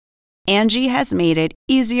Angie has made it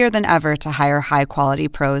easier than ever to hire high-quality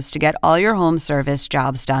pros to get all your home service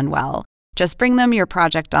jobs done well. Just bring them your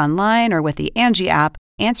project online or with the Angie app,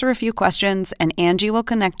 answer a few questions, and Angie will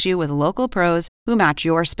connect you with local pros who match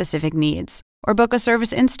your specific needs. Or book a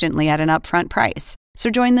service instantly at an upfront price. So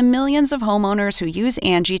join the millions of homeowners who use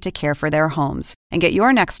Angie to care for their homes and get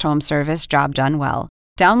your next home service job done well.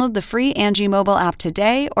 Download the free Angie mobile app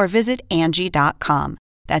today or visit Angie.com.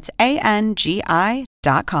 That's ANGI.com.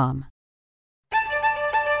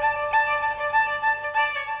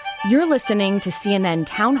 You're listening to CNN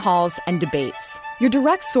Town Halls and Debates, your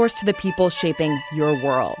direct source to the people shaping your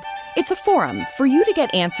world. It's a forum for you to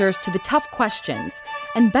get answers to the tough questions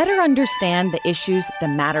and better understand the issues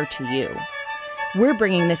that matter to you. We're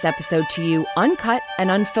bringing this episode to you uncut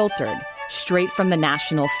and unfiltered, straight from the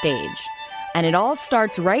national stage. And it all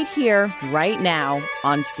starts right here, right now,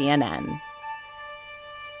 on CNN.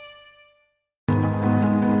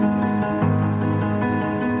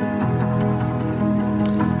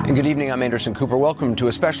 And good evening, I'm Anderson Cooper. Welcome to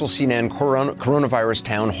a special CNN coronavirus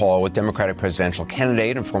town hall with Democratic presidential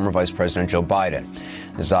candidate and former Vice President Joe Biden.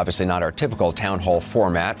 This is obviously not our typical town hall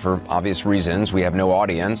format for obvious reasons. We have no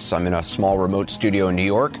audience. I'm in a small remote studio in New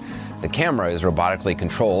York. The camera is robotically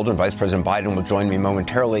controlled, and Vice President Biden will join me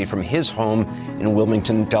momentarily from his home in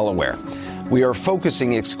Wilmington, Delaware. We are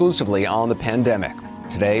focusing exclusively on the pandemic.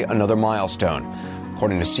 Today, another milestone.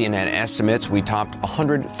 According to CNN estimates, we topped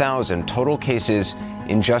 100,000 total cases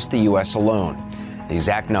in just the U.S. alone. The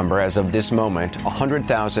exact number as of this moment,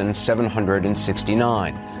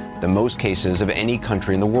 100,769, the most cases of any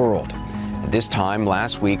country in the world. At this time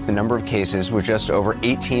last week, the number of cases was just over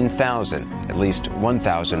 18,000, at least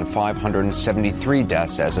 1,573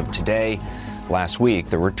 deaths as of today. Last week,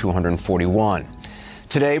 there were 241.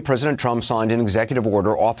 Today, President Trump signed an executive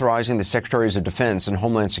order authorizing the Secretaries of Defense and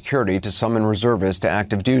Homeland Security to summon reservists to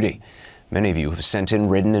active duty. Many of you have sent in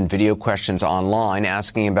written and video questions online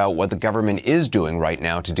asking about what the government is doing right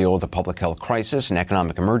now to deal with the public health crisis and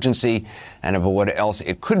economic emergency, and about what else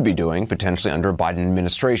it could be doing potentially under a Biden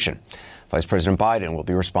administration. Vice President Biden will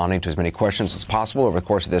be responding to as many questions as possible over the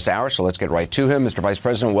course of this hour, so let's get right to him. Mr. Vice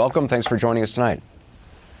President, welcome. Thanks for joining us tonight.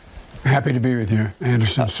 Happy to be with you,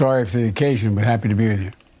 Anderson. Sorry for the occasion, but happy to be with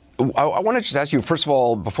you. I want to just ask you, first of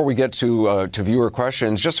all, before we get to viewer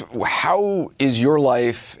questions, just how is your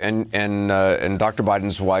life and Dr.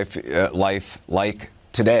 Biden's life like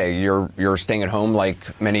today? You're staying at home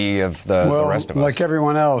like many of the rest of us. Like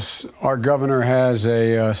everyone else, our governor has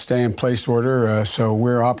a stay-in-place order, so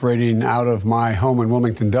we're operating out of my home in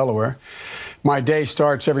Wilmington, Delaware. My day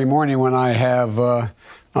starts every morning when I have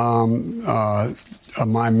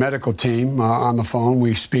my medical team on the phone.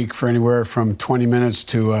 We speak for anywhere from 20 minutes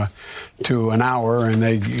to an hour, and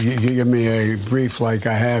they give me a brief like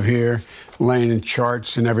I have here, laying in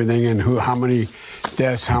charts and everything, and how many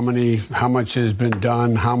deaths, how much has been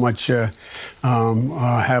done, how much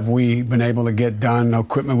have we been able to get done,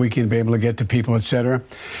 equipment we can be able to get to people, et cetera.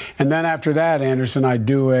 And then after that, Anderson, I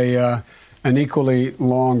do an equally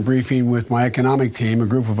long briefing with my economic team, a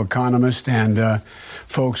group of economists and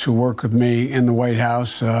folks who work with me in the White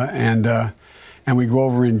House, and we go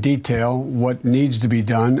over in detail what needs to be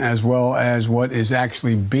done, as well as what is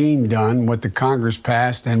actually being done, what the Congress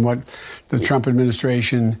passed, and what the Trump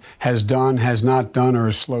administration has done, has not done, or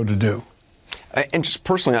is slow to do. And just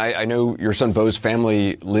personally, I know your son Beau's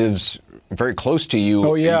family lives very close to you.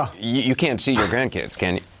 Oh, yeah. You can't see your grandkids,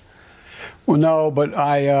 can you? Well, no, but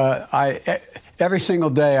I every single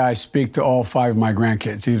day I speak to all 5 of my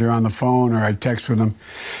grandkids, either on the phone or I text with them,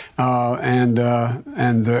 and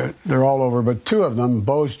they're all over. But 2 of them,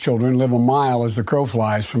 Beau's children, live a mile as the crow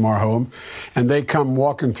flies from our home, and they come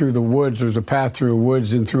walking through the woods. There's a path through the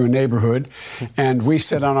woods and through a neighborhood, and we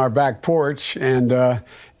sit on our back porch, and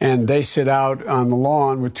they sit out on the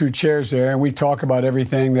lawn with 2 chairs there, and we talk about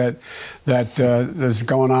everything that's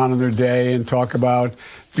going on in their day, and talk about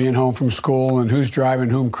being home from school and who's driving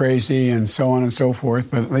whom crazy and so on and so forth.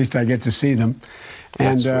 But at least I get to see them.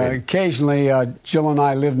 And occasionally, Jill and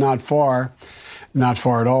I live not far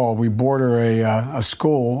at all. We border a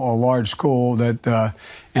school, a large school,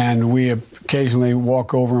 and we occasionally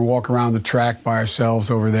walk over and walk around the track by ourselves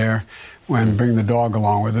over there and bring the dog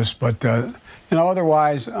along with us. But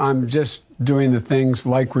otherwise, I'm just doing the things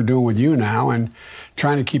like we're doing with you now, and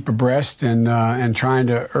trying to keep abreast and trying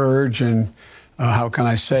to urge and how can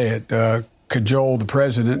I say it, cajole the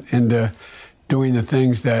president into doing the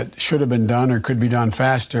things that should have been done or could be done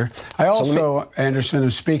faster. I also, Anderson, am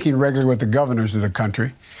speaking regularly with the governors of the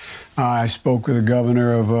country. I spoke with the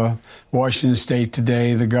governor of Washington State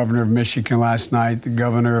today, the governor of Michigan last night, the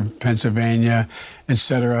governor of Pennsylvania, et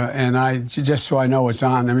cetera. And just so I know what's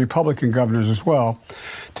on, and Republican governors as well,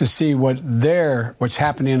 to see what's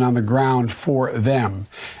happening on the ground for them.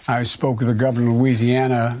 I spoke with the governor of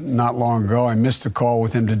Louisiana not long ago. I missed a call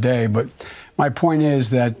with him today. But my point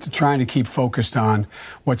is that trying to keep focused on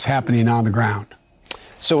what's happening on the ground.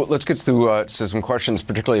 So let's get to some questions,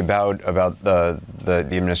 particularly about the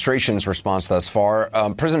administration's response thus far.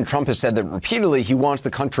 President Trump has said that repeatedly he wants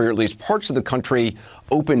the country, or at least parts of the country,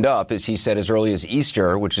 opened up, as he said, as early as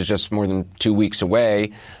Easter, which is just more than 2 weeks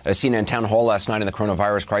away. A CNN town hall last night in the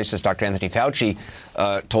coronavirus crisis, Dr. Anthony Fauci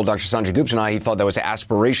told Dr. Sanjay Gupta and I he thought that was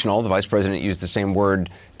aspirational. The vice president used the same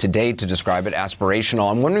word today to describe it,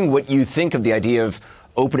 aspirational. I'm wondering what you think of the idea of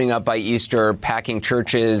opening up by Easter, packing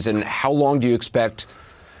churches, and how long do you expect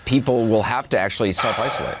people will have to actually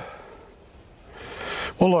self-isolate?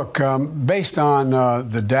 Well, look, based on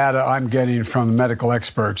the data I'm getting from the medical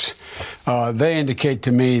experts, they indicate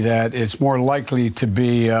to me that it's more likely to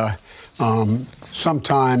be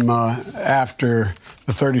sometime after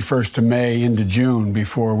the 31st of May into June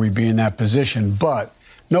before we be in that position. But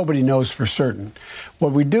nobody knows for certain.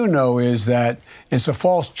 What we do know is that it's a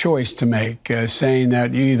false choice to make, saying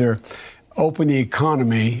that you either open the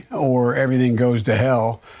economy or everything goes to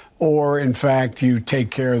hell, or, in fact, you take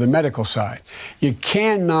care of the medical side. You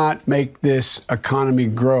cannot make this economy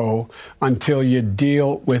grow until you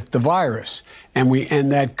deal with the virus. And we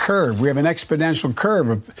end that curve. We have an exponential curve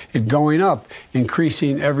of it going up,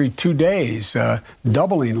 increasing every 2 days,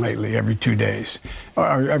 doubling lately every 2 days,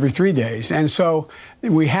 or every 3 days. And so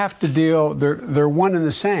we have to deal, they're one and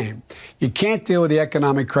the same. You can't deal with the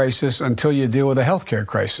economic crisis until you deal with the healthcare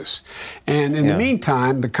crisis. And in the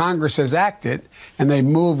meantime, the Congress has acted, and they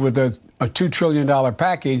moved with a $2 trillion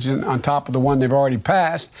package on top of the one they've already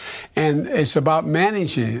passed. And it's about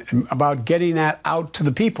managing, about getting that out to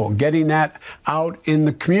the people, getting that out in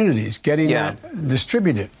the communities, getting that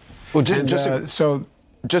distributed. Well,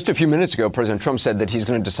 just a few minutes ago, President Trump said that he's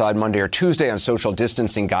going to decide Monday or Tuesday on social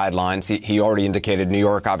distancing guidelines. He already indicated New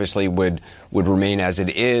York obviously would remain as it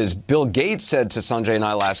is. Bill Gates said to Sanjay and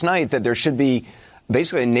I last night that there should be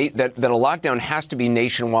basically that a lockdown has to be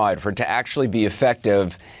nationwide for it to actually be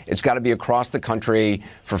effective. It's got to be across the country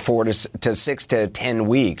for 4 to 6 to 10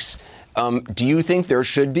 weeks. Do you think there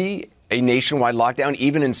should be a nationwide lockdown,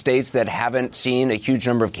 even in states that haven't seen a huge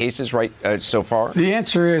number of cases so far? The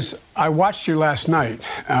answer is, I watched you last night,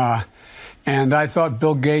 and I thought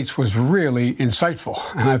Bill Gates was really insightful.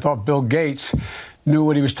 And I thought Bill Gates knew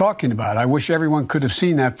what he was talking about. I wish everyone could have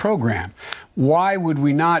seen that program. Why would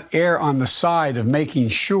we not err on the side of making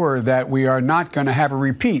sure that we are not going to have a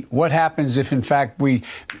repeat? What happens if, in fact, we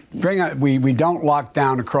don't lock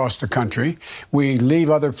down across the country, we leave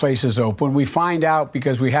other places open, we find out,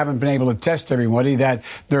 because we haven't been able to test everybody, that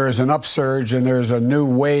there is an upsurge and there's a new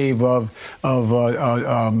wave of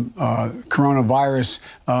coronavirus,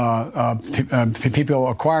 people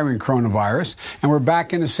acquiring coronavirus, and we're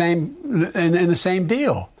back in the same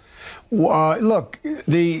deal. Look,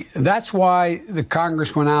 that's why the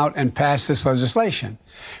Congress went out and passed this legislation.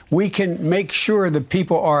 We can make sure that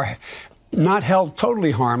people are not held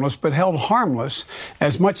totally harmless, but held harmless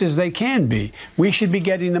as much as they can be. We should be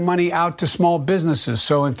getting the money out to small businesses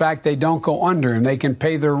so, in fact, they don't go under and they can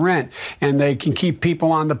pay their rent and they can keep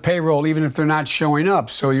people on the payroll even if they're not showing up.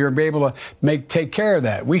 So you're able to take care of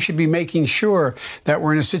that. We should be making sure that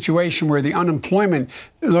we're in a situation where the unemployment.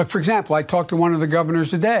 Look, for example, I talked to one of the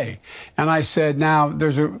governors today, and I said, now,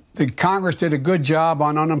 the Congress did a good job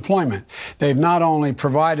on unemployment. They've not only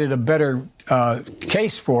provided a better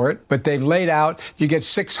case for it, but they've laid out you get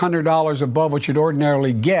 $600 above what you'd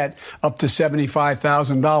ordinarily get up to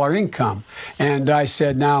 $75,000 income. And I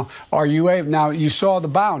said, now, are you able? Now, you saw the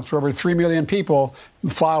bounce where over 3 million people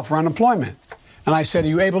file for unemployment. And I said, are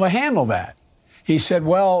you able to handle that? He said,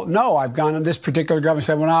 well, no, I've gone in this particular government,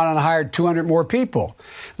 said, went out and hired 200 more people.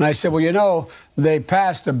 And I said, well, they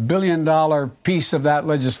passed $1 billion piece of that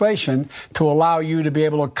legislation to allow you to be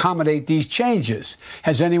able to accommodate these changes.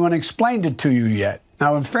 Has anyone explained it to you yet?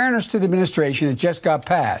 Now, in fairness to the administration, it just got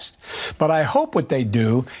passed. But I hope what they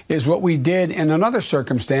do is what we did in another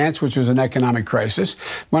circumstance, which was an economic crisis,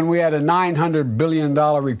 when we had a $900 billion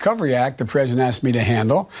Recovery Act the president asked me to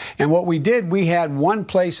handle. And what we did, we had one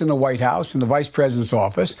place in the White House, in the vice president's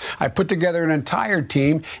office. I put together an entire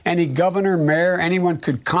team. Any governor, mayor, anyone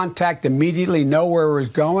could contact immediately, know where it was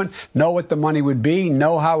going, know what the money would be,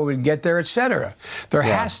 know how it would get there, et cetera. There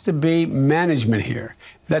has to be management here.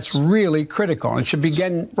 that's really critical and should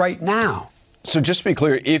begin right now. So just to be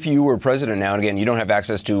clear, if you were president now, and again, you don't have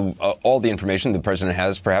access to all the information the president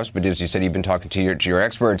has, perhaps, but as you said, you've been talking to your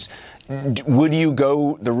experts. Would you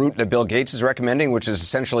go the route that Bill Gates is recommending, which is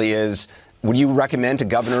essentially would you recommend to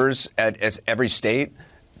governors at every state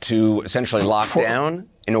to essentially lock down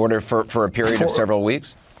in order for a period of several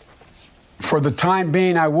weeks? For the time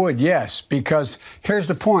being, I would, yes, because here's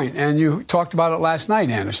the point, and you talked about it last night,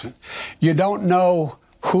 Anderson. You don't know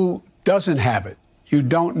who doesn't have it. You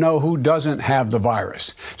don't know who doesn't have the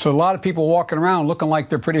virus. So a lot of people walking around looking like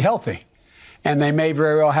they're pretty healthy, and they may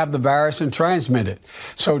very well have the virus and transmit it.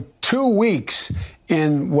 So 2 weeks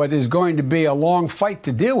in what is going to be a long fight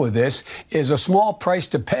to deal with this is a small price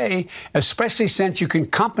to pay, especially since you can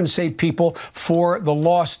compensate people for the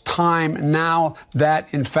lost time now that,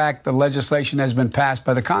 in fact, the legislation has been passed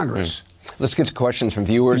by the Congress. Let's get to questions from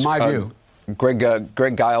viewers. In my view. Greg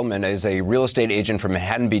Geilman is a real estate agent from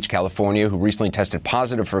Manhattan Beach, California, who recently tested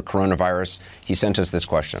positive for coronavirus. He sent us this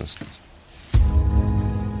question.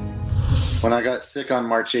 When I got sick on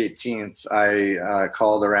March 18th, I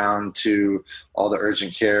called around to all the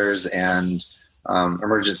urgent cares and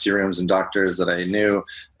emergency rooms and doctors that I knew,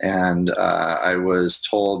 and I was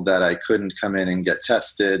told that I couldn't come in and get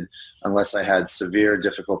tested unless I had severe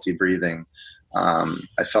difficulty breathing.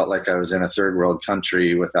 I felt like I was in a third world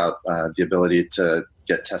country without the ability to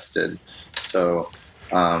get tested. So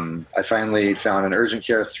I finally found an urgent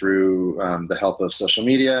care through the help of social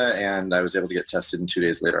media, and I was able to get tested, and 2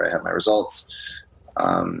 days later I had my results.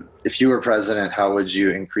 If you were president, how would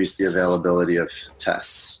you increase the availability of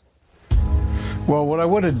tests? Well, what I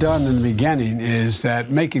would have done in the beginning is that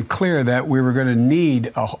make it clear that we were going to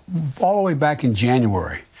need, all the way back in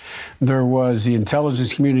January, there was the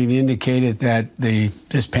intelligence community indicated that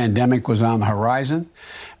this pandemic was on the horizon.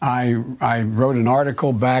 I wrote an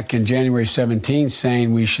article back in January 17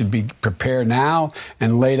 saying we should be prepared now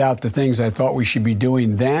and laid out the things I thought we should be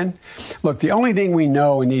doing then. Look, the only thing we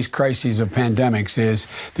know in these crises of pandemics is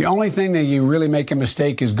the only thing that you really make a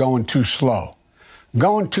mistake is going too slow.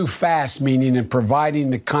 Going too fast, meaning in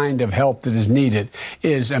providing the kind of help that is needed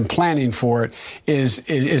and planning for it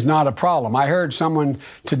is not a problem. I heard someone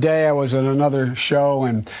today, I was at another show,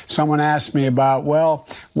 and someone asked me about, well,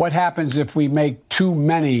 what happens if we make too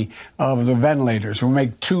many of the ventilators, or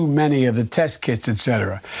make too many of the test kits, et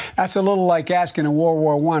cetera? That's a little like asking in World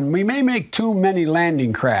War I. We may make too many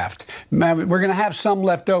landing craft. We're going to have some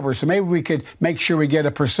left over, so maybe we could make sure we get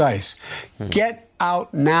it precise. Get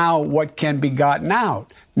out now what can be gotten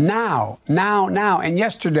out. Now, and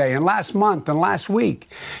yesterday, and last month, and last week.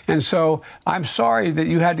 And so I'm sorry that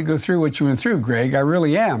you had to go through what you went through, Greg. I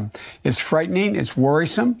really am. It's frightening. It's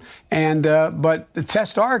worrisome. And but the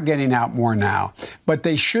tests are getting out more now. But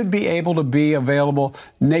they should be able to be available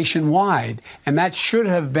nationwide. And that should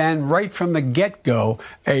have been, right from the get-go,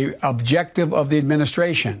 an objective of the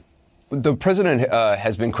administration. The president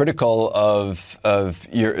has been critical of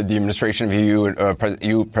the administration of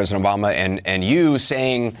you, President Obama, and you,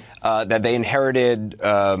 saying that they inherited,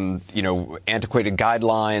 antiquated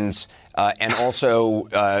guidelines. And also,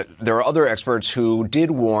 there are other experts who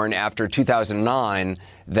did warn after 2009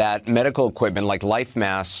 that medical equipment like life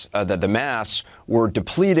masks, that the masks were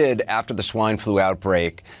depleted after the swine flu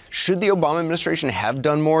outbreak. Should the Obama administration have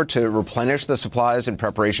done more to replenish the supplies in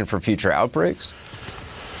preparation for future outbreaks?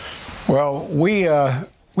 Well, we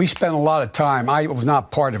spent a lot of time. I was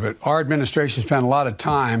not part of it. Our administration spent a lot of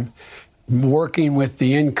time working with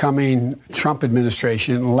the incoming Trump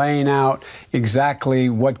administration, laying out exactly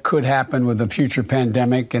what could happen with the future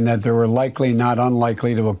pandemic, and that there were likely, not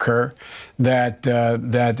unlikely, to occur. That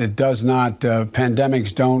it does not.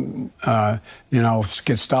 Pandemics don't,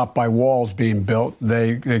 get stopped by walls being built.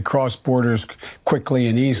 They cross borders quickly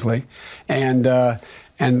and easily,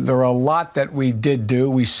 And there are a lot that we did do.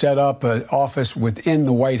 We set up an office within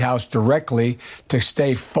the White House directly to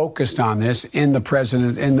stay focused on this in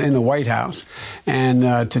the White House,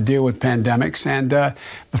 and to deal with pandemics. And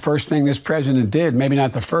the first thing this president did, maybe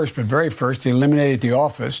not the first, but very first, he eliminated the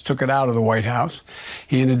office, took it out of the White House.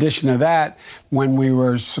 In addition to that, when we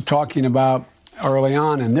were talking about early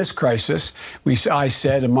on in this crisis, I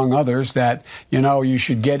said, among others, that, you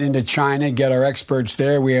should get into China, get our experts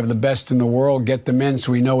there. We have the best in the world, get them in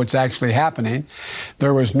so we know what's actually happening.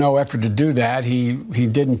 There was no effort to do that. He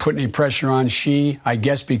didn't put any pressure on Xi, I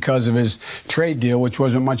guess because of his trade deal, which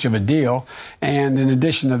wasn't much of a deal. And in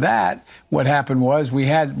addition to that, what happened was we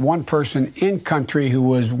had one person in country who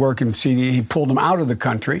was working CD. He pulled him out of the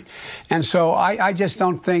country. And so I just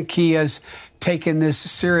don't think he has taken this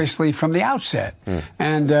seriously from the outset.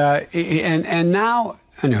 And now,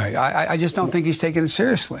 anyway, I just don't think he's taken it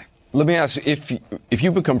seriously. Let me ask, if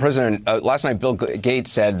you become president, last night Bill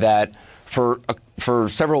Gates said that for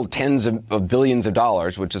several tens of billions of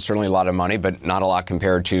dollars, which is certainly a lot of money, but not a lot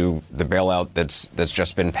compared to the bailout that's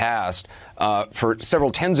just been passed, for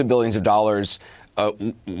several tens of billions of dollars,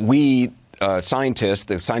 we scientists,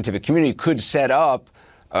 the scientific community, could set up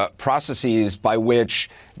processes by which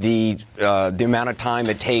the amount of time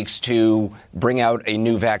it takes to bring out a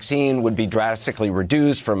new vaccine would be drastically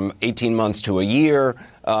reduced from 18 months to a year,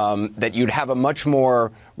 that you'd have a much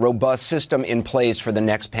more robust system in place for the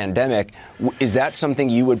next pandemic. Is that something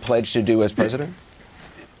you would pledge to do as president?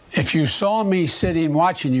 If you saw me sitting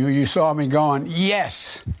watching you saw me going,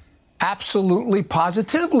 yes, absolutely,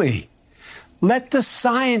 positively. Let the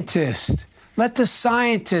scientists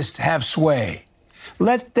have sway.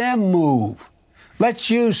 Let them move. Let's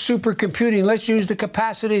use supercomputing. Let's use the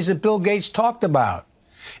capacities that Bill Gates talked about.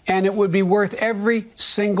 And it would be worth every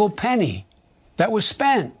single penny that was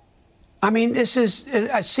spent. I mean, it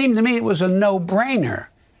seemed to me it was a no-brainer.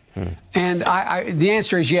 And the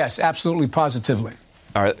answer is yes, absolutely, positively.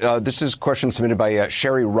 All right. This is a question submitted by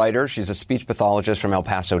Sherry Ryder. She's a speech pathologist from El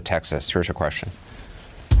Paso, Texas. Here's her question.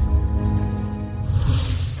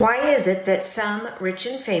 Why is it that some rich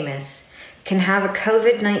and famous can have a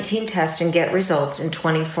COVID-19 test and get results in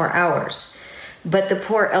 24 hours, but the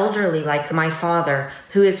poor elderly like my father,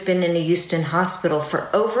 who has been in a Houston hospital for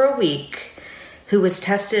over a week, who was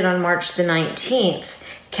tested on March the 19th,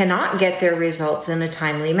 cannot get their results in a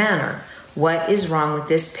timely manner? What is wrong with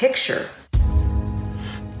this picture?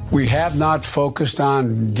 We have not focused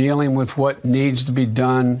on dealing with what needs to be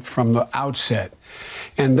done from the outset.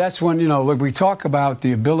 And that's when, look, we talk about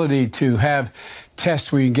the ability to have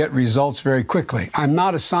tests where you get results very quickly. I'm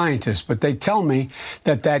not a scientist, but they tell me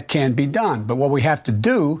that can be done. But what we have to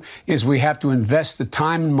do is we have to invest the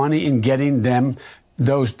time and money in getting them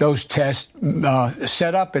those tests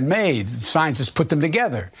set up and made. Scientists put them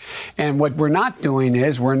together. And what we're not doing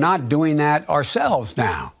is we're not doing that ourselves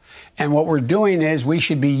now. And what we're doing is we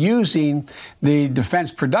should be using the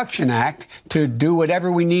Defense Production Act to do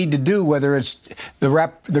whatever we need to do, whether it's the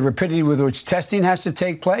rapidity with which testing has to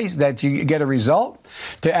take place, that you get a result,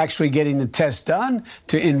 to actually getting the test done,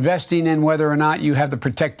 to investing in whether or not you have the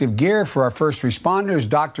protective gear for our first responders,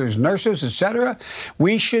 doctors, nurses, et cetera.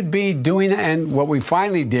 We should be doing that. And what we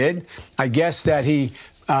finally did, I guess that he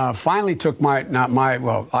finally took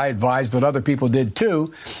I advised, but other people did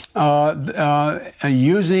too,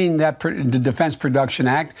 using the Defense Production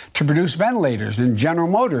Act to produce ventilators, and General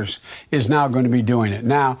Motors is now going to be doing it.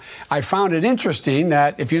 Now, I found it interesting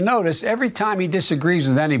that if you notice, every time he disagrees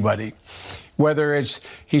with anybody, whether it's,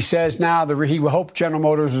 he says now he hoped General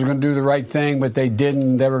Motors was going to do the right thing, but they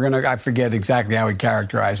didn't. They were going to, I forget exactly how he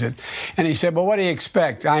characterized it. And he said, well, what do you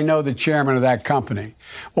expect? I know the chairman of that company.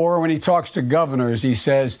 Or when he talks to governors, he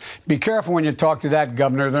says, be careful when you talk to that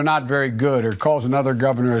governor. They're not very good. Or calls another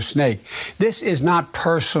governor a snake. This is not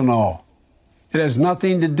personal. It has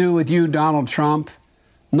nothing to do with you, Donald Trump.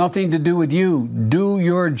 Nothing to do with you. Do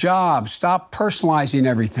your job. Stop personalizing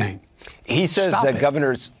everything. He says that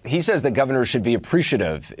governors should be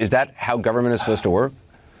appreciative. Is that how government is supposed to work?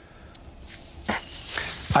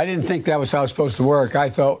 I didn't think that was how it's supposed to work. I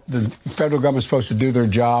thought the federal government was supposed to do their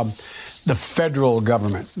job. The federal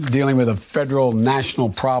government, dealing with a federal national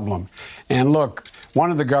problem. And look, one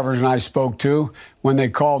of the governors I spoke to, when they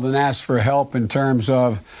called and asked for help in terms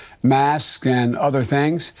of masks and other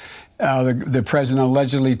things, the president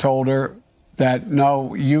allegedly told her that,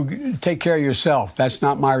 no, you take care of yourself. That's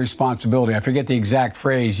not my responsibility. I forget the exact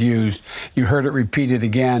phrase used. You heard it repeated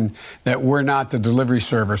again, that we're not the delivery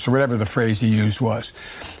service, or whatever the phrase he used was.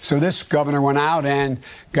 So this governor went out and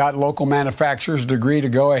got local manufacturers to agree to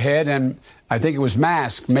go ahead and, I think it was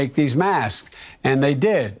make these masks. And they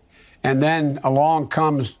did. And then along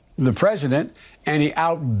comes the president, and he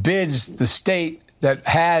outbids the state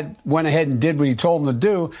that went ahead and did what he told them to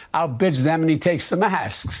do, outbids them, and he takes the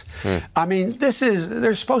masks. I mean,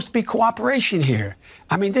 there's supposed to be cooperation here.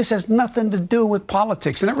 I mean, this has nothing to do with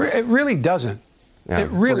politics, and it really doesn't. Yeah.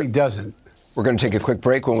 It really doesn't. We're going to take a quick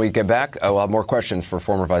break. When we get back, we'll have more questions for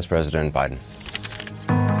former Vice President Biden.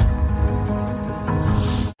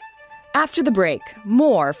 After the break,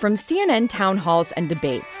 more from CNN town halls and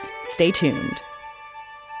debates. Stay tuned.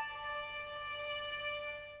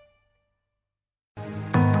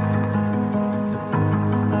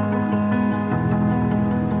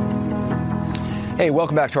 Hey,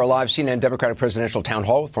 welcome back to our live CNN Democratic Presidential Town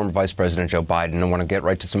Hall with former Vice President Joe Biden. I want to get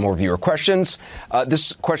right to some more viewer questions.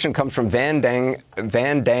 This question comes from Van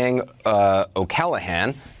Dang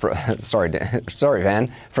O'Callahan. Sorry,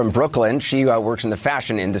 Van, from Brooklyn. She works in the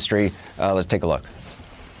fashion industry. Let's take a look.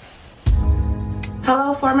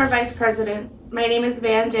 Hello, former Vice President. My name is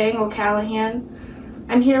Van Dang O'Callahan.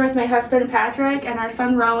 I'm here with my husband Patrick and our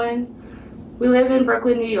son Rowan. We live in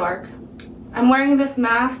Brooklyn, New York. I'm wearing this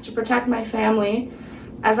mask to protect my family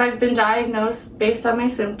as I've been diagnosed based on my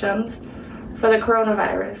symptoms for the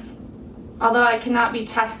coronavirus. Although I cannot be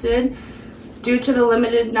tested due to the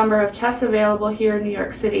limited number of tests available here in New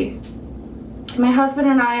York City. My husband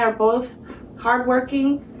and I are both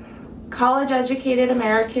hardworking, college-educated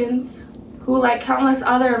Americans who, like countless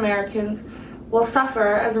other Americans, will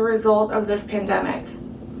suffer as a result of this pandemic.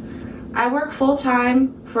 I work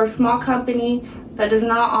full-time for a small company that does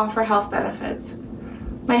not offer health benefits.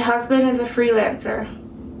 My husband is a freelancer.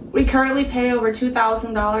 We currently pay over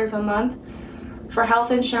 $2,000 a month for health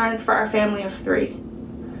insurance for our family of 3.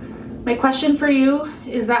 My question for you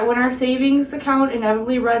is that when our savings account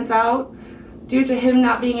inevitably runs out due to him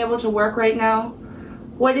not being able to work right now,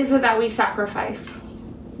 what is it that we sacrifice?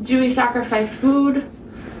 Do we sacrifice food,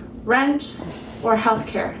 rent, or health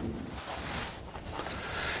care?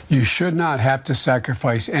 You should not have to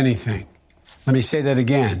sacrifice anything. Let me say that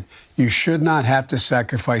again. You should not have to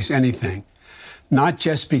sacrifice anything. Not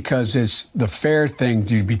just because it's the fair thing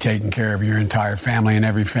to be taking care of your entire family and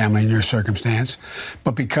every family in your circumstance,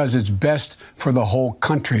 but because it's best for the whole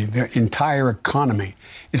country, the entire economy.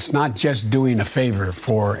 It's not just doing a favor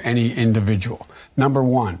for any individual. Number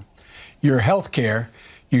one, your health care,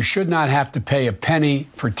 you should not have to pay a penny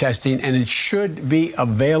for testing, and it should be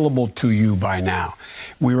available to you by now.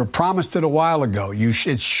 We were promised it a while ago.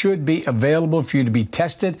 It should be available for you to be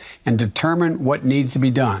tested and determine what needs to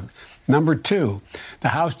be done. Number two, the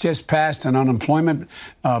House just passed an unemployment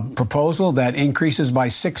proposal that increases by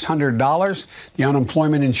 $600 the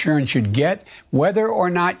unemployment insurance you'd get, whether or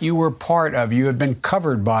not you were you had been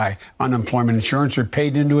covered by unemployment insurance or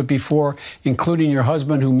paid into it before, including your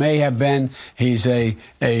husband, who may have been, he's a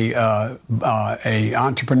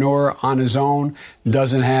entrepreneur on his own,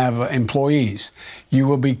 doesn't have employees. You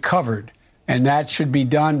will be covered. And that should be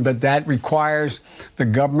done, but that requires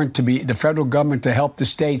the federal government to help the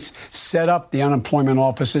states set up the unemployment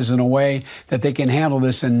offices in a way that they can handle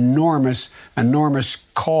this enormous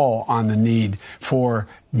call on the need for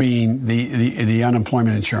being the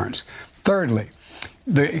unemployment insurance. Thirdly,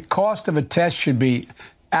 the cost of a test should be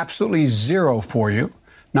absolutely zero for you,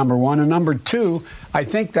 number one. And number two, I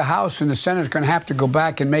think the House and the Senate are going to have to go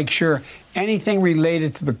back and make sure anything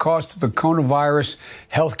related to the cost of the coronavirus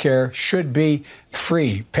health care should be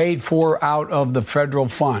free, paid for out of the federal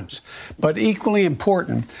funds. But equally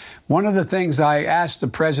important, one of the things I asked the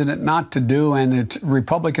president not to do, and the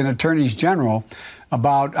Republican attorneys general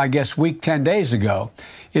about, I guess, 10 days ago,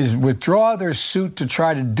 is withdraw their suit to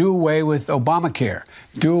try to do away with Obamacare,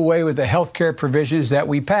 do away with the health care provisions that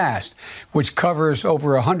we passed, which covers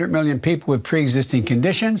over 100 million people with pre-existing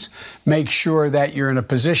conditions, make sure that you're in a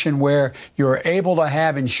position where you're able to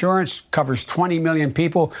have insurance, covers 20 million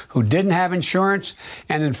people who didn't have insurance,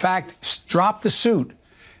 and in fact, drop the suit.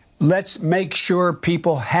 Let's make sure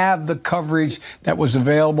people have the coverage that was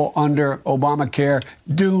available under Obamacare.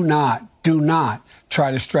 Do not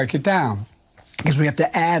try to strike it down, because we have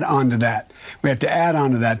to add on to that. We have to add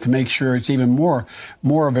on to that to make sure it's even more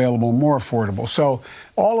available, more affordable. So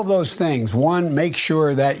all of those things. One, make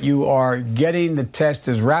sure that you are getting the test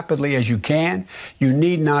as rapidly as you can. You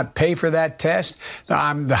need not pay for that test.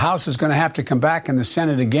 The House is going to have to come back in the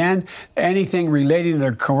Senate again. Anything relating to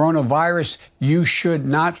the coronavirus, you should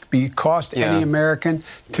not cost any American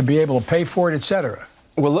to be able to pay for it, et cetera.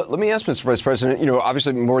 Well, let me ask, Mr. Vice President,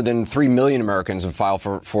 obviously more than 3 million Americans have filed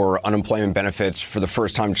for unemployment benefits for the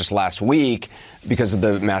first time just last week because of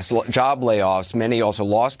the mass job layoffs. Many also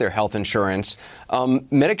lost their health insurance.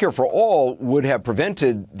 Medicare for All would have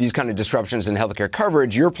prevented these kind of disruptions in health care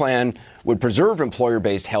coverage. Your plan would preserve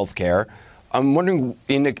employer-based health care. I'm wondering,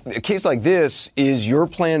 in a case like this, is your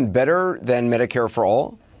plan better than Medicare for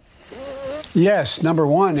All? Yes. Number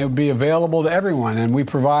one, it would be available to everyone. And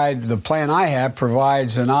the plan I have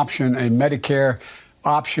provides an option, a Medicare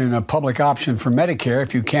option, a public option for Medicare.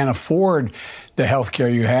 If you can't afford the health care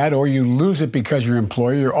you had, or you lose it because your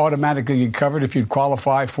employer, you're automatically covered if you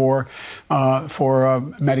qualify for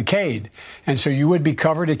Medicaid. And so you would be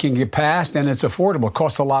covered. It can get passed, and it's affordable. It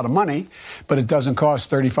costs a lot of money, but it doesn't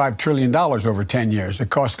cost $35 trillion over 10 years. It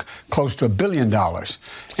costs close to $1 billion.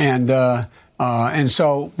 And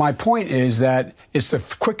so my point is that it's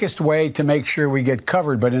the quickest way to make sure we get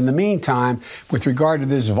covered. But in the meantime, with regard to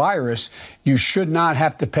this virus, you should not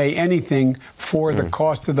have to pay anything for the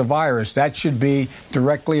cost of the virus. That should be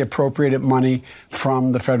directly appropriated money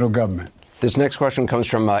from the federal government. This next question comes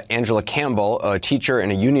from Angela Campbell, a teacher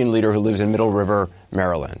and a union leader who lives in Middle River,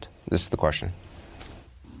 Maryland. This is the question.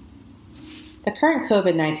 The current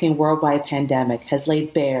COVID-19 worldwide pandemic has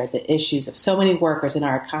laid bare the issues of so many workers in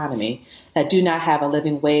our economy that do not have a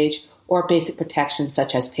living wage or basic protections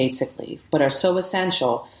such as paid sick leave, but are so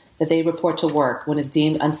essential that they report to work when it's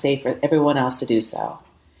deemed unsafe for everyone else to do so.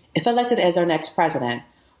 If elected as our next president,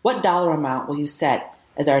 what dollar amount will you set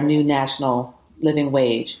as our new national living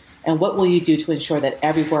wage? And what will you do to ensure that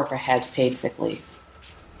every worker has paid sick leave?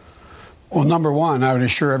 Well, number one, I would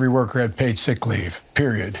ensure every worker had paid sick leave,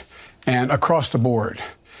 period, and across the board.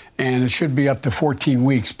 And it should be up to 14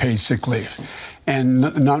 weeks paid sick leave. And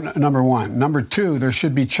number one. Number two, there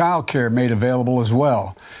should be child care made available as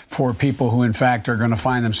well for people who, in fact, are going to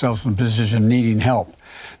find themselves in a position needing help.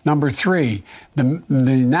 Number three, the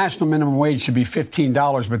national minimum wage should be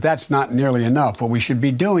 $15, but that's not nearly enough. What we should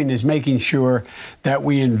be doing is making sure that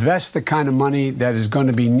we invest the kind of money that is going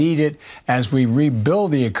to be needed as we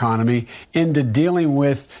rebuild the economy into dealing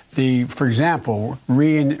with for example,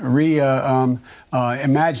 imagining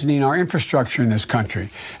our infrastructure in this country.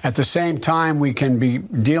 At the same time, we can be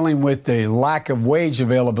dealing with the lack of wage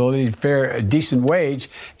availability, decent wage,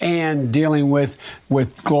 and dealing with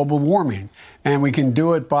global warming. And we can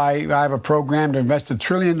do it I have a program to invest $1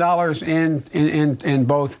 trillion in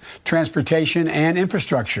both transportation and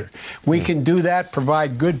infrastructure. We can do that,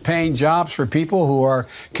 provide good paying jobs for people who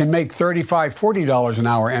can make $35, $40 an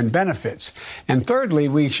hour and benefits. And thirdly,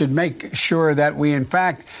 we should make sure that we, in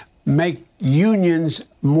fact, make unions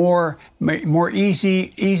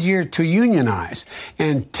easier to unionize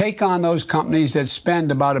and take on those companies that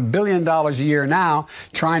spend about $1 billion a year now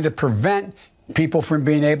trying to prevent people from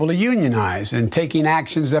being able to unionize and taking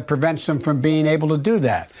actions that prevents them from being able to do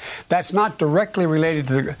that. That's not directly related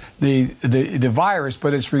to the virus,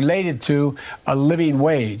 but it's related to a living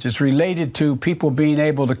wage. It's related to people being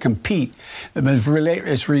able to compete. It's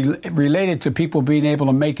related to people being able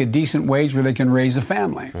to make a decent wage where they can raise a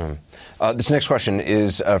family. This next question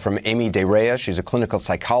is from Amy DeRea. She's a clinical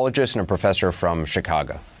psychologist and a professor from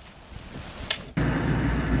Chicago.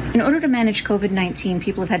 In order to manage COVID-19,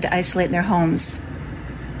 people have had to isolate in their homes.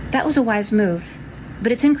 That was a wise move,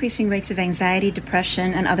 but it's increasing rates of anxiety,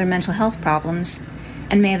 depression, and other mental health problems,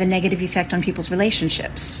 and may have a negative effect on people's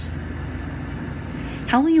relationships.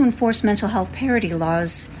 How will you enforce mental health parity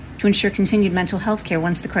laws to ensure continued mental health care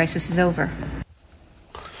once the crisis is over?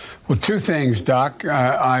 Well, two things, Doc,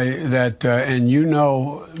 and you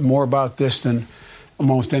know more about this than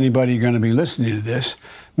almost anybody going to be listening to this.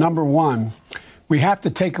 Number one, we have to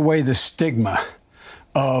take away the stigma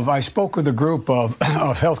I spoke with a group of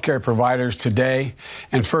healthcare providers today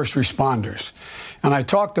and first responders. And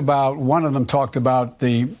one of them talked about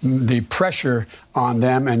the pressure on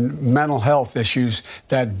them and mental health issues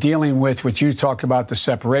that dealing with what you talk about, the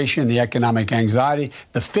separation, the economic anxiety,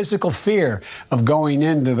 the physical fear of going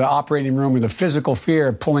into the operating room, or the physical fear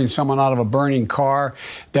of pulling someone out of a burning car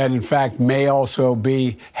that in fact may also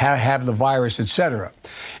have the virus, et cetera.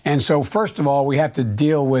 And so first of all, we have to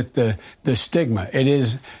deal with the stigma.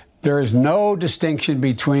 There is no distinction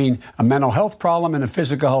between a mental health problem and a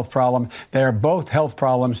physical health problem. They are both health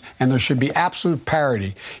problems, and there should be absolute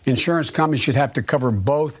parity. Insurance companies should have to cover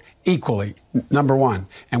both equally, number one.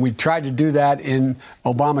 And we tried to do that in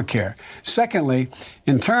Obamacare. Secondly,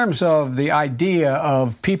 in terms of the idea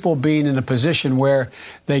of people being in a position where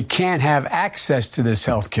they can't have access to this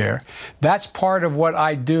health care, that's part of what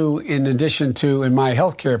I do in addition to in my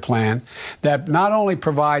health care plan that not only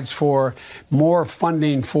provides for more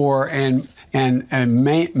funding for and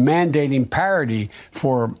mandating parity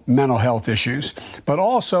for mental health issues, but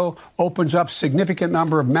also opens up significant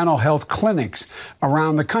number of mental health clinics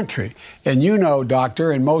around the country. And you know,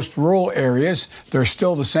 doctor, in most rural areas, there's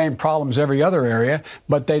still the same problems every other area,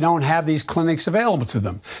 but they don't have these clinics available to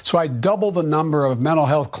them. So I double the number of mental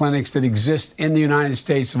health clinics that exist in the United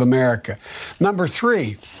States of America. Number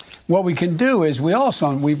three, what we can do is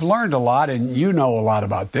we've learned a lot, and you know a lot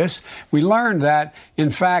about this. We learned that,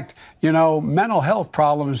 in fact, mental health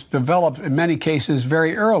problems develop in many cases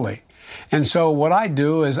very early. And so what I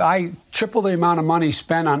do is I triple the amount of money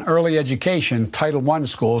spent on early education, Title I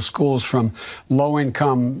schools from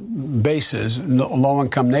low-income bases,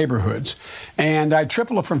 low-income neighborhoods. And I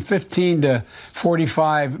triple it from $15 to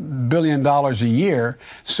 $45 billion a year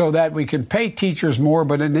so that we can pay teachers more.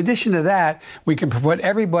 But in addition to that, we can put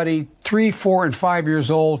everybody 3, 4, and 5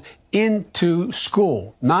 years old into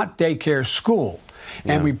school, not daycare, school.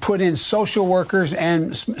 And we put in social workers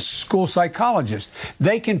and school psychologists.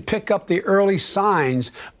 They can pick up the early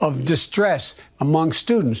signs of distress among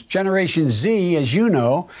students. Generation Z, as you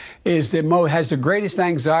know, has the greatest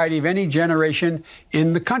anxiety of any generation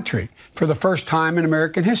in the country for the first time in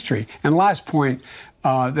American history. And last point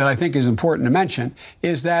that I think is important to mention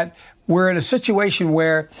is that we're in a situation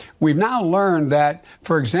where we've now learned that,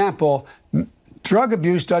 for example, drug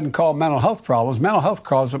abuse doesn't cause mental health problems. Mental health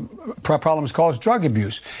problems cause drug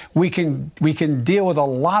abuse. We can deal with a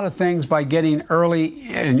lot of things by getting early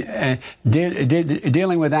and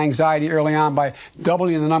dealing with anxiety early on by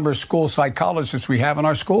doubling the number of school psychologists we have in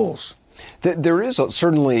our schools. There is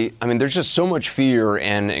certainly, I mean, there's just so much fear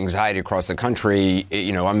and anxiety across the country.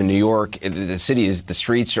 You know, I'm in New York. The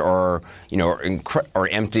streets are, you know, are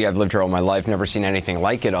empty. I've lived here all my life, never seen anything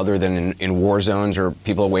like it other than in war zones or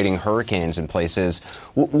people awaiting hurricanes in places.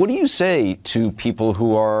 What do you say to people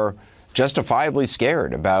who are justifiably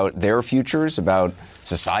scared about their futures, about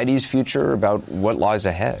society's future, about what lies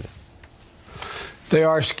ahead? They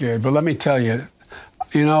are scared, but let me tell you,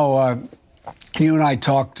 you know, you and I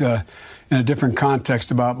talked in a different context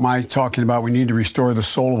about my talking about we need to restore the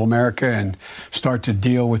soul of America and start to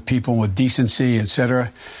deal with people with decency, et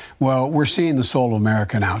cetera. Well, we're seeing the soul of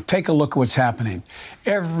America now. Take a look at what's happening.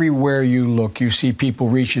 Everywhere you look, you see people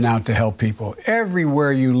reaching out to help people.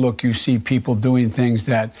 Everywhere you look, you see people doing things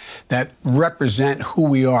that represent who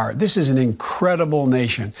we are. This is an incredible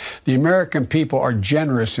nation. The American people are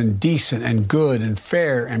generous and decent and good and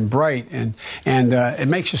fair and bright, and it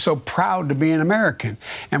makes you so proud to be an American.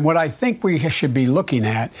 And what I think we should be looking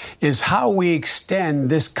at is how we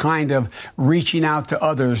extend this kind of reaching out to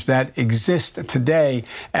others that exist today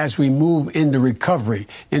as we move into recovery,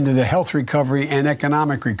 into the health recovery and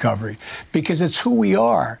economic recovery, because it's who we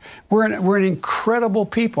are. We're an incredible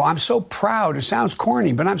people. I'm so proud. It sounds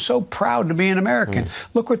corny, but I'm so proud to be an American.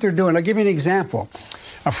 Look what they're doing. I'll give you an example.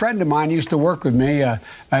 A friend of mine used to work with me, a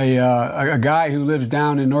guy who lives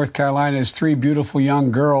down in North Carolina, has 3 beautiful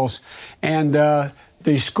young girls, and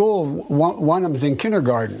the school, one of them's in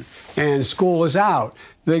kindergarten, and school is out.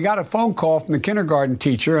 They got a phone call from the kindergarten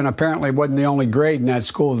teacher, and apparently it wasn't the only grade in that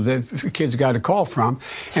school that the kids got a call from,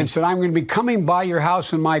 and said, I'm going to be coming by your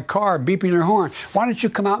house in my car, beeping your horn. Why don't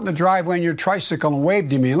you come out in the driveway on your tricycle and wave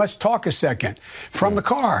to me, and let's talk a second from the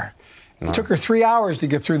car. It took her 3 hours to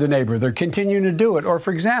get through the neighborhood. They're continuing to do it. Or,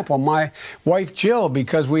 for example, my wife, Jill,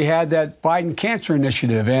 because we had that Biden Cancer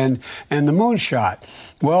Initiative and the moonshot.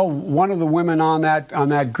 Well, one of the women on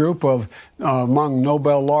that group of among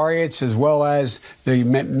Nobel laureates, as well as the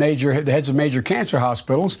heads of major cancer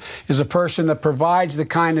hospitals, is a person that provides the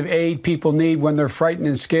kind of aid people need when they're frightened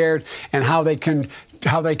and scared, and how they can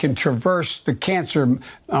traverse the cancer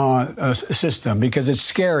system, because it's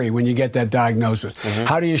scary when you get that diagnosis.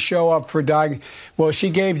 How do you show up for Well, she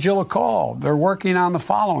gave Jill a call. They're working on the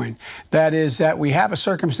following. That is that we have a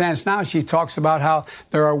circumstance now. She talks about how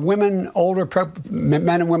there are older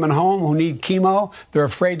men and women home who need chemo. They're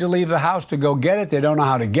afraid to leave the house to go get it. They don't know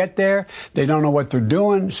how to get there. They don't know what they're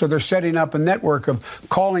doing. So they're setting up a network of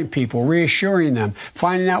calling people, reassuring them,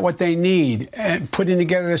 finding out what they need, and putting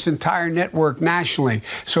together this entire network nationally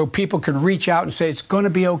so people could reach out and say, it's going to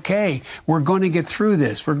be okay. We're going to get through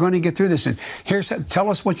this. We're going to get through this. And tell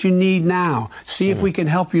us what you need now. See if we can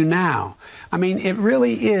help you now. I mean, it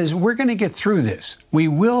really is. We're going to get through this. We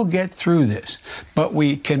will get through this. But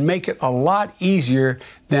we can make it a lot easier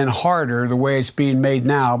than harder the way it's being made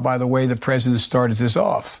now by the way the president started this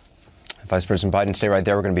off. Vice President Biden, stay right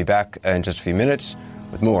there. We're going to be back in just a few minutes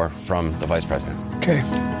with more from the Vice President. Okay.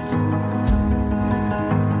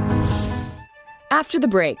 After the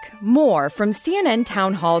break, more from CNN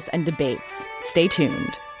town halls and debates. Stay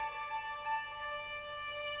tuned.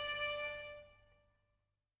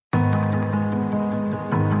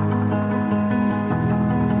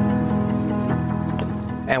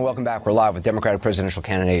 And welcome back. We're live with Democratic presidential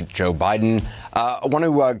candidate Joe Biden. I want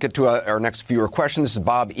to get to our next viewer question. This is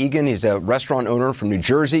Bob Egan. He's a restaurant owner from New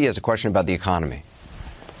Jersey. He has a question about the economy.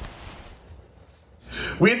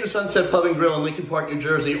 We at the Sunset Pub and Grill in Lincoln Park, New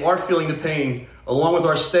Jersey are feeling the pain, along with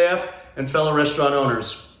our staff and fellow restaurant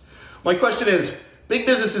owners. My question is, big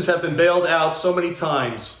businesses have been bailed out so many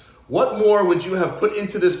times. What more would you have put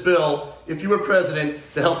into this bill if you were president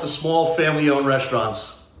to help the small family-owned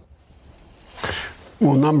restaurants?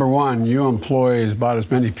 Well, number one, you employ about as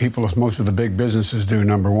many people as most of the big businesses do,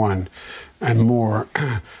 number one, and more.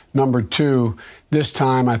 Number two, this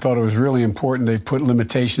time I thought it was really important they put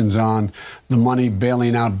limitations on the money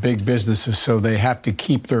bailing out big businesses, so they have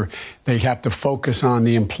to focus on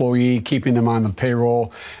the employee, keeping them on the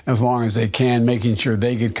payroll as long as they can, making sure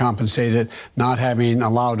they get compensated, not having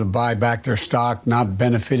allowed to buy back their stock, not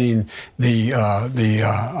benefiting the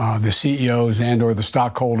CEOs and or the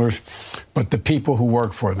stockholders, but the people who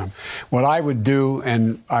work for them. What I would do,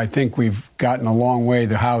 and I think we've gotten a long way,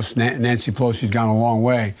 the House, Nancy Pelosi's gone a long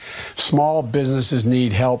way, small businesses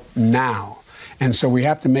need help now. And so we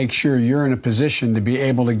have to make sure you're in a position to be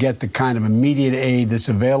able to get the kind of immediate aid that's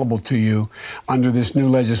available to you under this new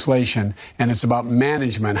legislation. And it's about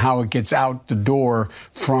management, how it gets out the door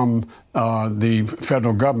from the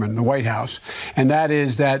federal government, the White House. And that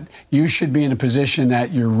is that you should be in a position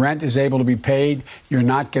that your rent is able to be paid. You're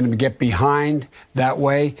not going to get behind that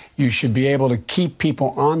way. You should be able to keep people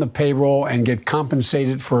on the payroll and get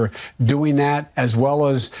compensated for doing that, as well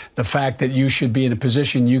as the fact that you should be in a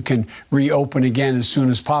position you can reopen again as soon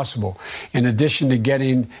as possible. In addition to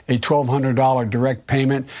getting a $1,200 direct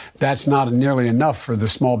payment, that's not nearly enough for the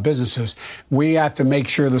small businesses. We have to make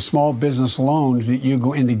sure the small business loans that you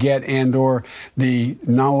go in to get and or the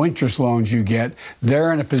no interest loans you get,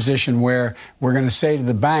 they're in a position where we're going to say to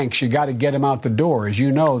the banks, you got to get them out the door. As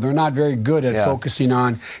you know, they're not very good at focusing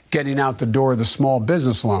on getting out the door the small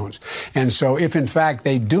business loans. And so if in fact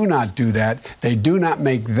they do not do that, they do not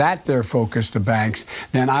make that their focus, the banks,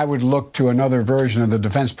 then I would look to another version of the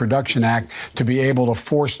Defense Production Act to be able to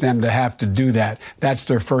force them to have to do that. That's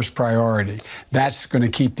their first priority. That's going to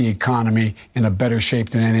keep the economy in a better shape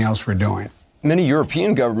than anything else we're doing. Many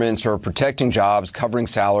European governments are protecting jobs, covering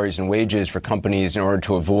salaries and wages for companies in order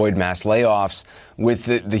to avoid mass layoffs. With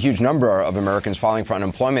the huge number of Americans filing for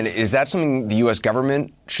unemployment, is that something the U.S.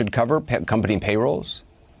 government should cover, company payrolls?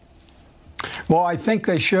 Well, I think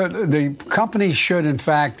they should. The companies should, in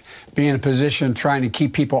fact, be in a position trying to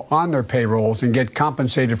keep people on their payrolls and get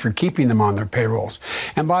compensated for keeping them on their payrolls.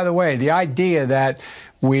 And by the way, the idea that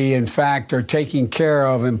we, in fact, are taking care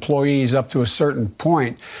of employees up to a certain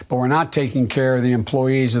point, but we're not taking care of the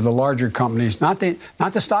employees of the larger companies, not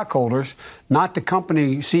the stockholders, not the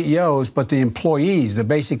company CEOs, but the employees, the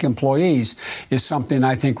basic employees, is something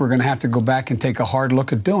I think we're going to have to go back and take a hard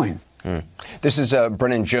look at doing. This is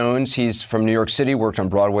Brennan Jones. He's from New York City, worked on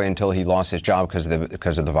Broadway until he lost his job because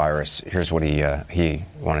of the virus. Here's what he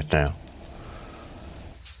wanted to know.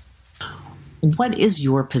 What is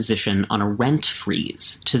your position on a rent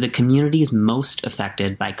freeze to the communities most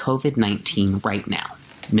affected by COVID-19 right now?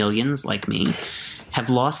 Millions, like me, have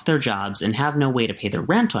lost their jobs and have no way to pay their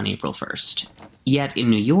rent on April 1st. Yet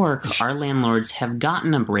in New York, our landlords have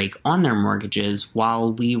gotten a break on their mortgages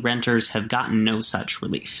while we renters have gotten no such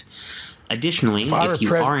relief. Additionally, if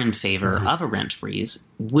you are in favor of a rent freeze,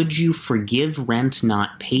 would you forgive rent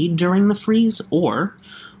not paid during the freeze, or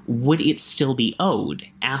would it still be owed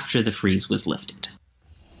after the freeze was lifted?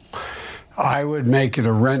 I would make it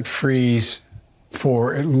a rent freeze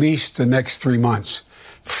for at least the next 3 months.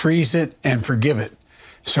 Freeze it and forgive it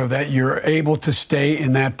so that you're able to stay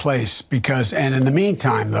in that place. And in the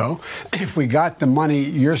meantime, though, if we got the money,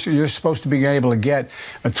 you're supposed to be able to get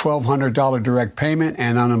a $1,200 direct payment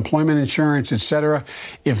and unemployment insurance, et cetera.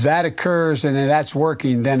 If that occurs and that's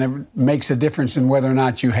working, then it makes a difference in whether or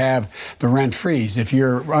not you have the rent freeze. If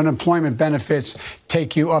your unemployment benefits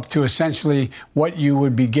take you up to essentially what you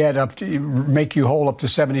would make you whole up to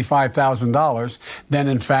 $75,000, then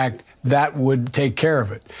in fact, that would take care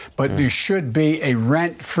of it. But there should be a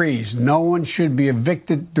rent freeze. No one should be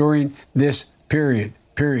evicted during this period.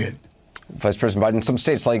 Vice President Biden, some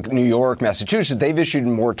states like New York, Massachusetts, they've issued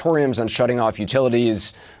moratoriums on shutting off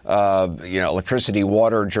utilities, electricity,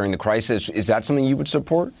 water during the crisis. Is that something you would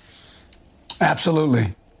support?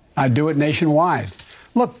 Absolutely. I'd do it nationwide.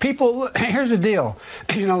 Look, people, here's the deal.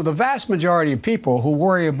 The vast majority of people who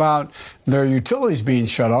worry about their utilities being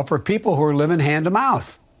shut off are people who are living hand to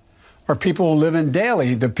mouth. Or people who live in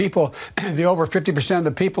daily, the over 50% of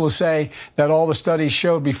the people who say that all the studies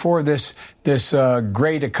showed before this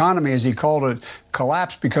great economy, as he called it,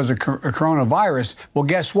 collapsed because of coronavirus. Well,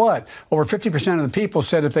 guess what? Over 50% of the people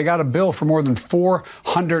said if they got a bill for more than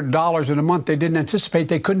 $400 in a month, they didn't anticipate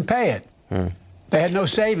they couldn't pay it. They had no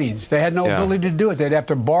savings. They had no ability to do it. They'd have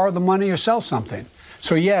to borrow the money or sell something.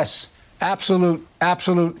 So yes, absolute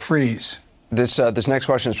freeze. This next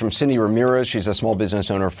question is from Cindy Ramirez. She's a small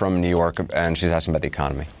business owner from New York, and she's asking about the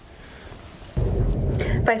economy.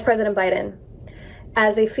 Vice President Biden,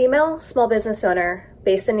 as a female small business owner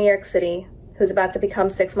based in New York City who's about to become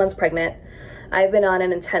 6 months pregnant, I've been on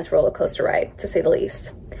an intense roller coaster ride, to say the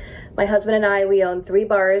least. My husband and I, we own 3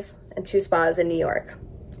 bars and 2 spas in New York,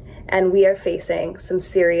 and we are facing some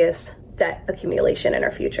serious debt accumulation in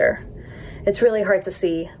our future. It's really hard to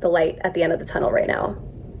see the light at the end of the tunnel right now.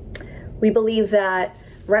 We believe that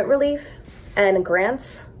rent relief and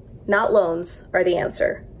grants, not loans, are the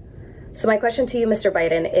answer. So my question to you, Mr.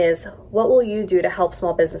 Biden, is what will you do to help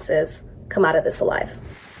small businesses come out of this alive?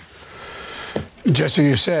 Just as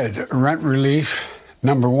you said, rent relief,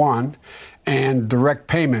 number 1, and direct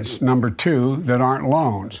payments, number 2, that aren't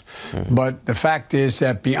loans. But the fact is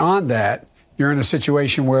that beyond that, you're in a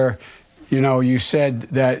situation where you said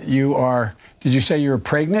that you are. Did you say you were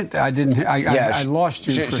pregnant? I didn't. I lost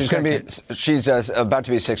you for a second. She's about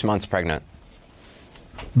to be 6 months pregnant.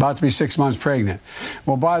 About to be 6 months pregnant.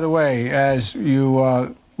 Well, by the way, as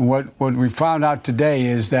you, what we found out today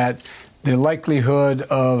is that the likelihood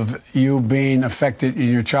of you being affected,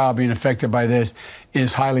 your child being affected by this,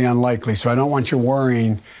 is highly unlikely. So I don't want you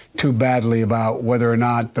worrying too badly about whether or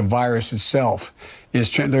not the virus itself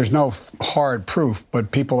is. There's no hard proof,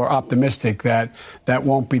 but people are optimistic that that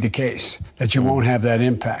won't be the case, that you won't have that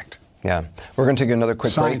impact. Yeah. We're going to take another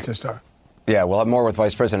quick break. Scientists are. Yeah, we'll have more with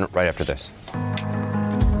Vice President right after this.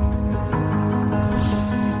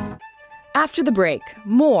 After the break,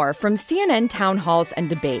 more from CNN town halls and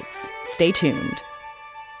debates. Stay tuned.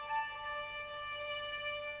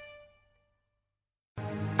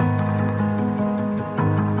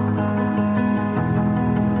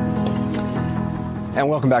 And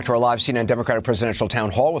welcome back to our live CNN Democratic Presidential Town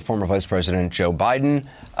Hall with former Vice President Joe Biden.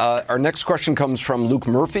 Our next question comes from Luke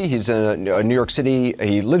Murphy. He's in New York City.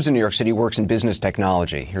 He lives in New York City, works in business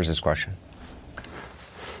technology. Here's his question.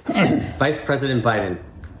 Vice President Biden,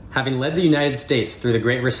 having led the United States through the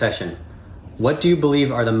Great Recession, what do you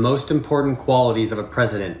believe are the most important qualities of a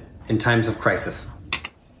president in times of crisis?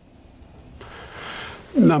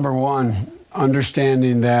 Number one,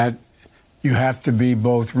 understanding that you have to be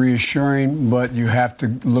both reassuring, but you have to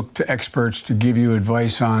look to experts to give you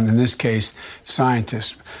advice on, in this case,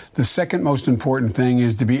 scientists. The second most important thing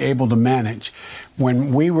is to be able to manage.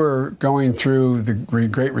 When we were going through the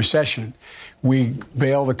Great Recession, we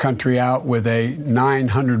bailed the country out with a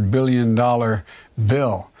 $900 billion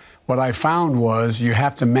bill. What I found was you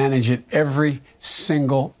have to manage it every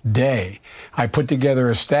single day. I put together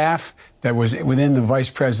a staff that was within the vice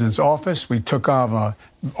president's office. We took off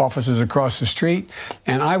offices across the street,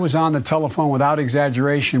 and I was on the telephone without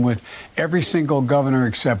exaggeration with every single governor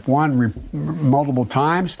except one multiple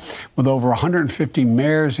times, with over 150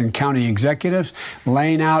 mayors and county executives,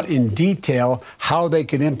 laying out in detail how they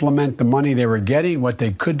could implement the money they were getting, what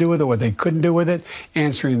they could do with it, what they couldn't do with it,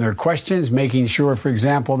 answering their questions, making sure, for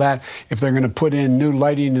example, that if they're going to put in new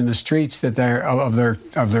lighting in the streets that they're of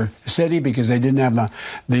their city because they didn't have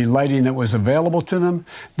the lighting that was available to them,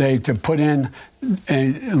 to put in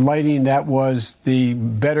lighting that was the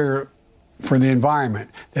better for the environment,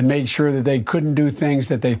 that made sure that they couldn't do things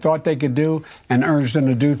that they thought they could do and urged them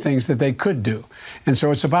to do things that they could do. And so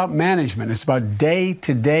it's about management. It's about day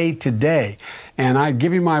to day to day. And I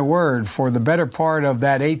give you my word, for the better part of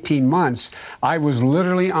that 18 months, I was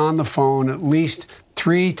literally on the phone at least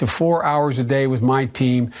 3 to 4 hours a day with my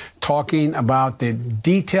team talking about the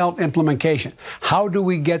detailed implementation. How do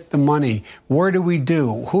we get the money? Where do we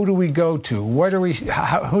do? Who do we go to?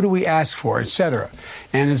 Who do we ask for, et cetera?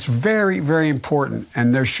 And it's very, very important.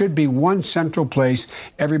 And there should be one central place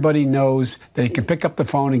everybody knows they can pick up the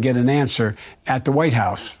phone and get an answer at the White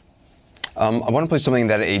House. I want to play something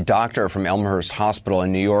that a doctor from Elmhurst Hospital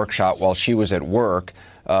in New York shot while she was at work.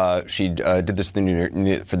 She did this for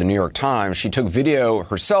the New York Times. She took video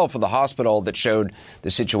herself of the hospital that showed the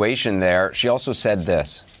situation there. She also said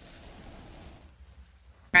this.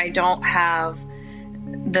 I don't have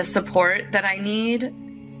the support that I need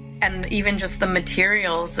and even just the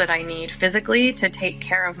materials that I need physically to take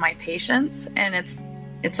care of my patients. And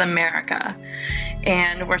it's America.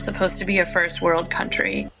 And we're supposed to be a first world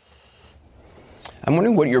country. I'm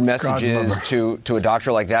wondering what your message is to a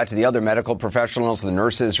doctor like that, to the other medical professionals, the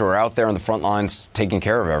nurses who are out there on the front lines taking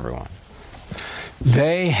care of everyone.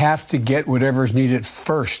 They have to get whatever's needed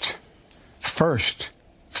first.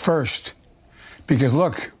 Because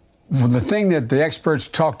look, the thing that the experts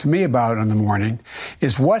talk to me about in the morning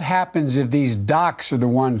is what happens if these docs are the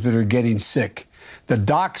ones that are getting sick. The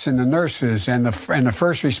docs and the nurses and the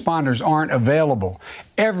first responders aren't available.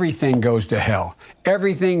 Everything goes to hell.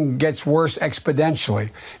 Everything gets worse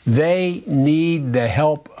exponentially. They need the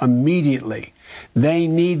help immediately. They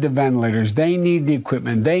need the ventilators. They need the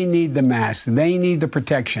equipment. They need the masks. They need the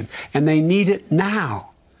protection. And they need it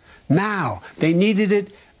now. Now. They needed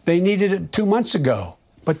it 2 months ago,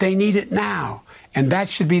 but they need it now. And that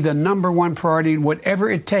should be the number one priority, whatever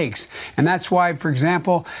it takes. And that's why, for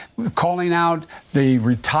example, calling out the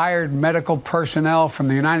retired medical personnel from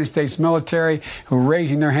the United States military who are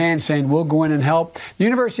raising their hands saying, we'll go in and help. The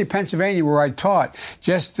University of Pennsylvania, where I taught,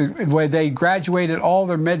 where they graduated all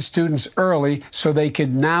their med students early so they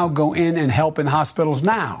could now go in and help in hospitals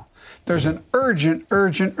now. There's an urgent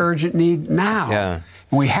need now. Yeah.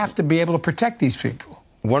 And we have to be able to protect these people.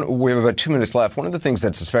 We have about 2 minutes left. One of the things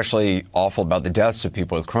that's especially awful about the deaths of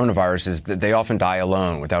people with coronavirus is that they often die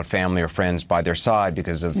alone, without family or friends by their side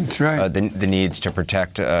because of the needs to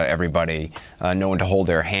protect everybody, no one to hold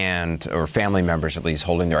their hand, or family members at least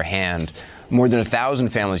holding their hand. More than 1,000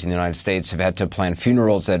 families in the United States have had to plan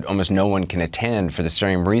funerals that almost no one can attend for the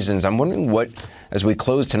same reasons. I'm wondering what, as we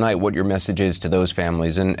close tonight, what your message is to those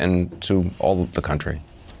families and to all of the country.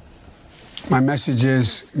 My message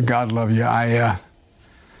is, God love you. I've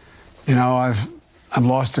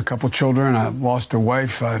lost a couple children. I've lost a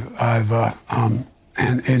wife. And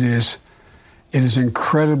it is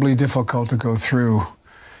incredibly difficult to go through,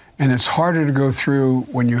 and it's harder to go through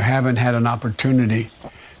when you haven't had an opportunity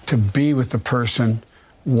to be with the person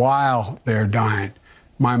while they're dying.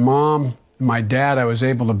 My mom, my dad, I was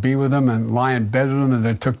able to be with them and lie in bed with them, and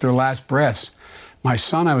they took their last breaths. My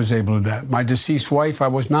son, I was able to do that. My deceased wife, I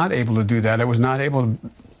was not able to do that. I was not able to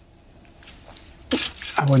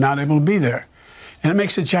be there. And it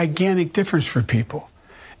makes a gigantic difference for people.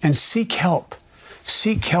 And seek help.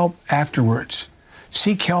 Seek help afterwards.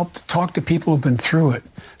 Seek help to talk to people who've been through it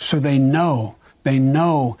so they know, they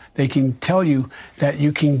can tell you that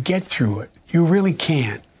you can get through it. You really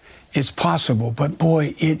can. It's possible. But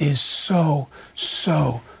boy, it is so,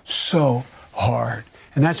 so, so hard.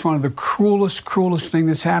 And that's one of the cruelest thing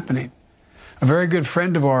that's happening. A very good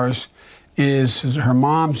friend of ours her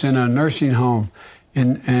mom's in a nursing home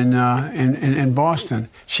in Boston.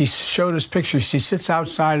 She showed us pictures. She sits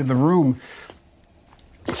outside the room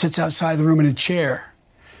in a chair,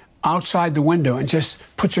 outside the window, and just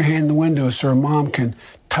puts her hand in the window so her mom can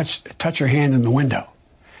touch her hand in the window.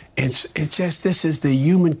 It's just, this is the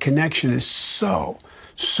human connection is so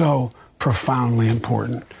profoundly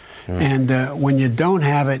important. And when you don't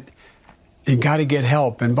have it, you got to get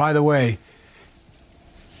help. And by the way,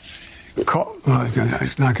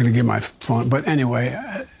 it's not going to give my phone, but anyway,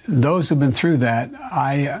 those who've been through that,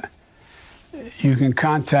 you can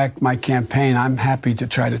contact my campaign. I'm happy to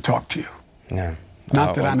try to talk to you. Yeah.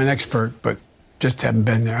 Not that I'm an expert, but just haven't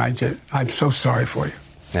been there. I'm so sorry for you.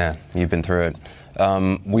 Yeah, you've been through it.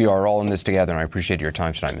 We are all in this together, and I appreciate your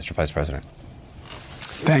time tonight, Mr. Vice President.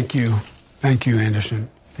 Thank you. Thank you, Anderson.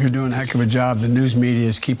 You're doing a heck of a job. The news media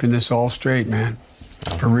is keeping this all straight, man.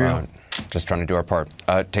 For real. Just trying to do our part.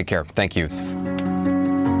 Take care. Thank you.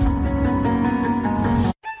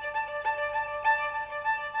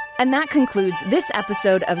 And that concludes this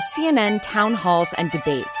episode of CNN Town Halls and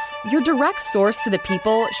Debates, your direct source to the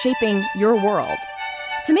people shaping your world.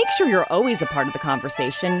 To make sure you're always a part of the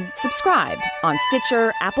conversation, subscribe on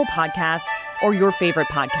Stitcher, Apple Podcasts, or your favorite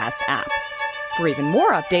podcast app. For even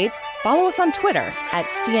more updates, follow us on Twitter at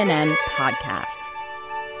CNN Podcasts.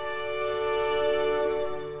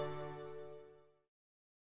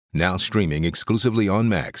 Now streaming exclusively on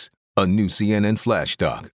Max, a new CNN Flash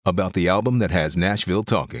doc about the album that has Nashville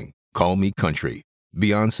talking, Call Me Country,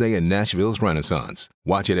 Beyoncé and Nashville's Renaissance.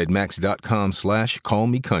 Watch it at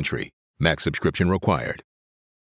max.com/callmecountry. Max subscription required.